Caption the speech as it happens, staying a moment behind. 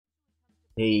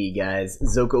Hey guys,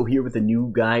 Zoko here with a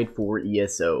new guide for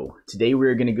ESO. Today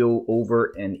we're going to go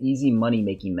over an easy money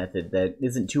making method that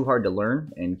isn't too hard to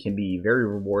learn and can be very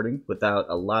rewarding without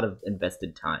a lot of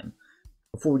invested time.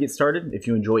 Before we get started, if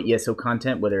you enjoy ESO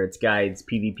content, whether it's guides,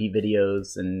 PvP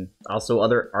videos, and also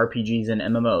other RPGs and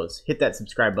MMOs, hit that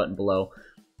subscribe button below.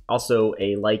 Also,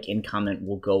 a like and comment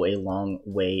will go a long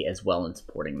way as well in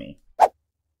supporting me.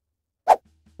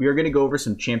 We are going to go over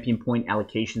some champion point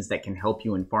allocations that can help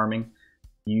you in farming.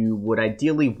 You would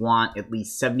ideally want at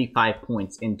least 75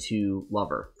 points into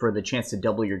Lover for the chance to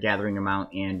double your gathering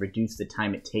amount and reduce the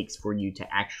time it takes for you to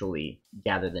actually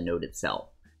gather the node itself.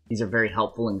 These are very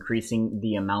helpful, increasing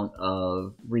the amount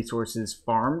of resources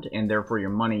farmed and therefore your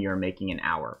money you're making an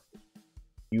hour.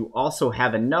 You also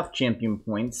have enough champion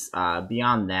points.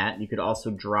 Beyond that, you could also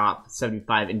drop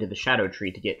 75 into the Shadow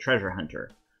Tree to get Treasure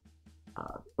Hunter.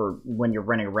 For when you're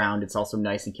running around, it's also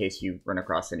nice in case you run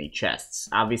across any chests.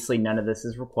 Obviously, none of this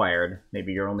is required.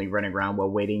 Maybe you're only running around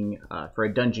while waiting for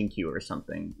a dungeon queue or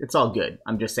something. It's all good.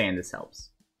 I'm just saying this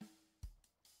helps.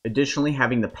 Additionally,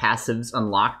 having the passives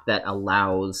unlocked that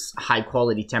allows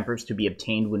high-quality tempers to be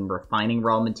obtained when refining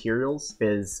raw materials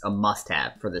is a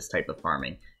must-have for this type of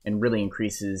farming, and really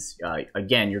increases,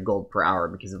 again, your gold per hour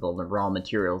because of all the raw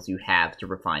materials you have to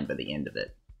refine by the end of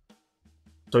it.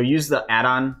 So use the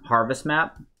add-on Harvest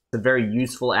Map. It's a very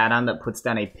useful add-on that puts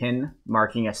down a pin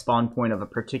marking a spawn point of a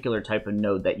particular type of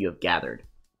node that you have gathered.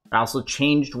 I also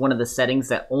changed one of the settings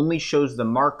that only shows the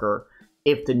marker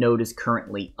if the node is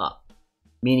currently up.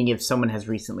 Meaning if someone has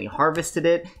recently harvested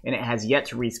it and it has yet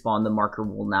to respawn, the marker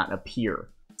will not appear.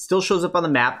 It still shows up on the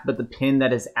map, but the pin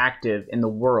that is active in the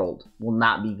world will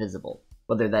not be visible.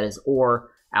 Whether that is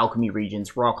ore, alchemy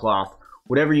regions, raw cloth,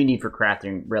 whatever you need for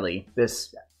crafting, really,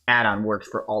 this add-on works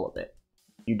for all of it.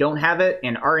 If you don't have it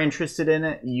and are interested in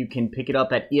it, you can pick it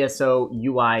up at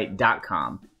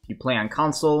ESOUI.com. If you play on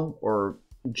console or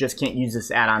just can't use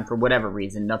this add-on for whatever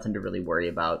reason, nothing to really worry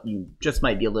about. You just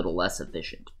might be a little less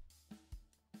efficient.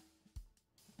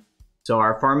 So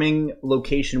our farming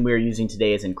location we are using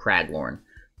today is in Craglorn.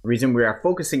 The reason we are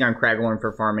focusing on Craglorn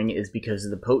for farming is because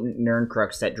of the potent Nern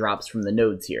Crux that drops from the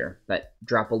nodes here. That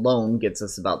drop alone gets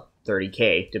us about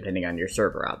 30k, depending on your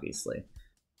server, obviously.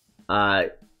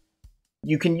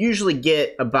 You can usually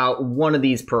get about one of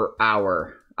these per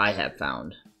hour, I have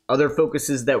found. Other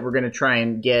focuses that we're going to try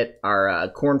and get are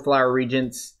cornflower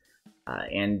regents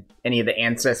and any of the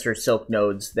ancestor silk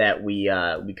nodes that we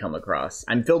come across.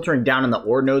 I'm filtering down on the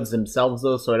ore nodes themselves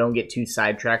though, so I don't get too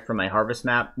sidetracked from my harvest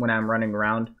map when I'm running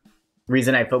around. The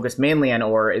reason I focus mainly on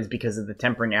ore is because of the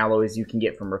tempering alloys you can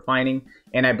get from refining,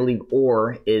 and I believe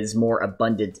ore is more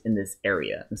abundant in this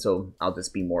area, and so I'll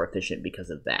just be more efficient because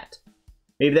of that.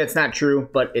 Maybe that's not true,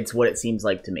 but it's what it seems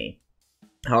like to me.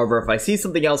 However, if I see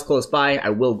something else close by, I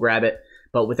will grab it,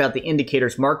 but without the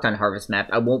indicators marked on Harvest Map,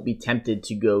 I won't be tempted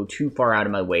to go too far out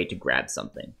of my way to grab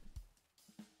something.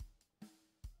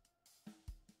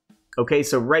 Okay,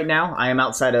 so right now I am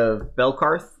outside of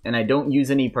Belkarth, and I don't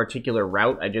use any particular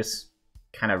route. I just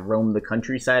kind of roam the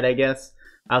countryside, I guess.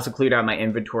 I also cleared out my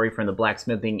inventory from the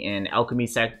blacksmithing and alchemy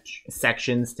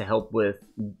sections to help with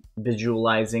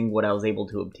visualizing what I was able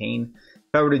to obtain.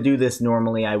 If I were to do this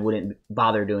normally, I wouldn't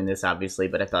bother doing this, obviously,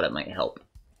 but I thought it might help.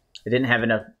 I didn't have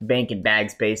enough bank and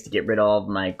bag space to get rid of all of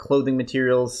my clothing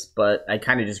materials, but I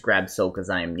kind of just grabbed silk as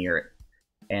I am near it.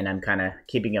 And I'm kind of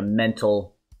keeping a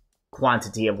mental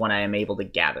quantity of what I am able to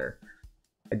gather.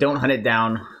 I don't hunt it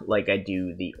down like I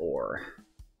do the ore.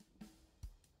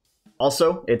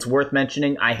 Also, it's worth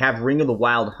mentioning, I have Ring of the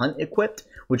Wild Hunt equipped,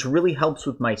 which really helps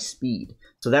with my speed.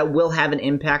 So that will have an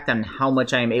impact on how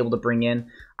much I am able to bring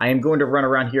in. I am going to run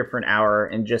around here for an hour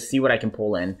and just see what I can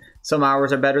pull in. Some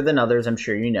hours are better than others, I'm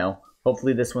sure you know.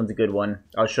 Hopefully this one's a good one.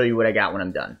 I'll show you what I got when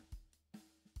I'm done.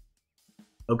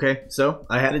 Okay, so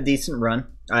I had a decent run.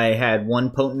 I had one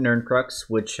potent Nern Crux,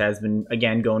 which has been,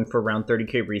 again, going for around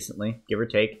 30k recently, give or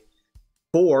take.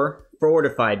 4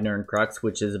 fortified Nern Crux,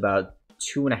 which is about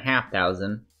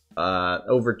 2,500,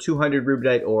 over 200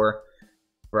 rubedite ore,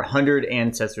 for 100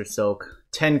 ancestor silk,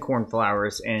 10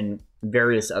 cornflowers, and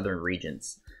various other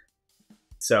regions.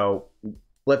 So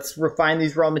let's refine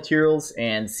these raw materials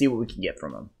and see what we can get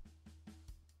from them.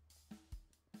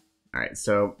 Alright,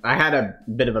 so I had a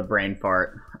bit of a brain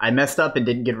fart. I messed up and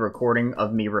didn't get a recording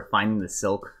of me refining the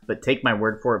silk, but take my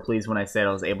word for it, please, when I said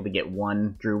I was able to get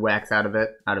 1 drew wax out of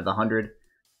it, out of the 100.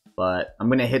 But I'm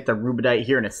going to hit the rubedite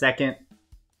here in a second.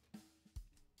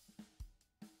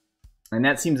 And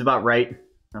that seems about right.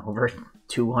 Over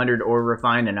 200 ore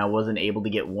refined, and I wasn't able to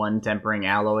get 1 tempering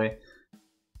alloy.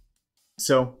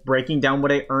 So, breaking down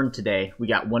what I earned today, we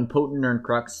got 1 potent Nern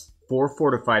Crux, 4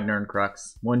 fortified Nern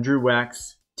Crux, 1 drew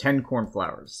wax, 10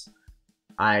 cornflowers.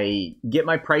 I get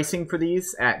my pricing for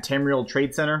these at Tamriel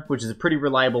Trade Center, which is a pretty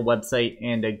reliable website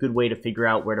and a good way to figure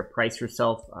out where to price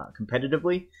yourself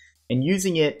competitively. And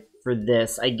using it for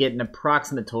this, I get an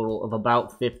approximate total of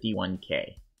about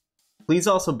 51k. Please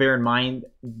also bear in mind,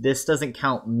 this doesn't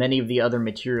count many of the other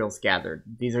materials gathered.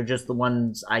 These are just the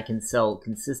ones I can sell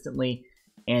consistently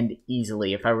and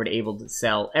easily. If I were to able to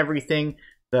sell everything,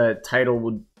 the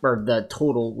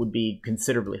total would be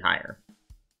considerably higher.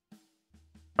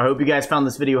 I hope you guys found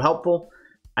this video helpful.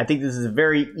 I think this is a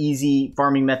very easy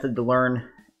farming method to learn,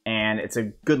 and it's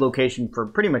a good location for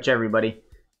pretty much everybody.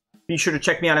 Be sure to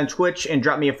check me out on Twitch and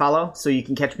drop me a follow so you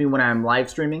can catch me when I'm live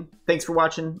streaming. Thanks for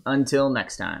watching. Until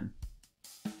next time.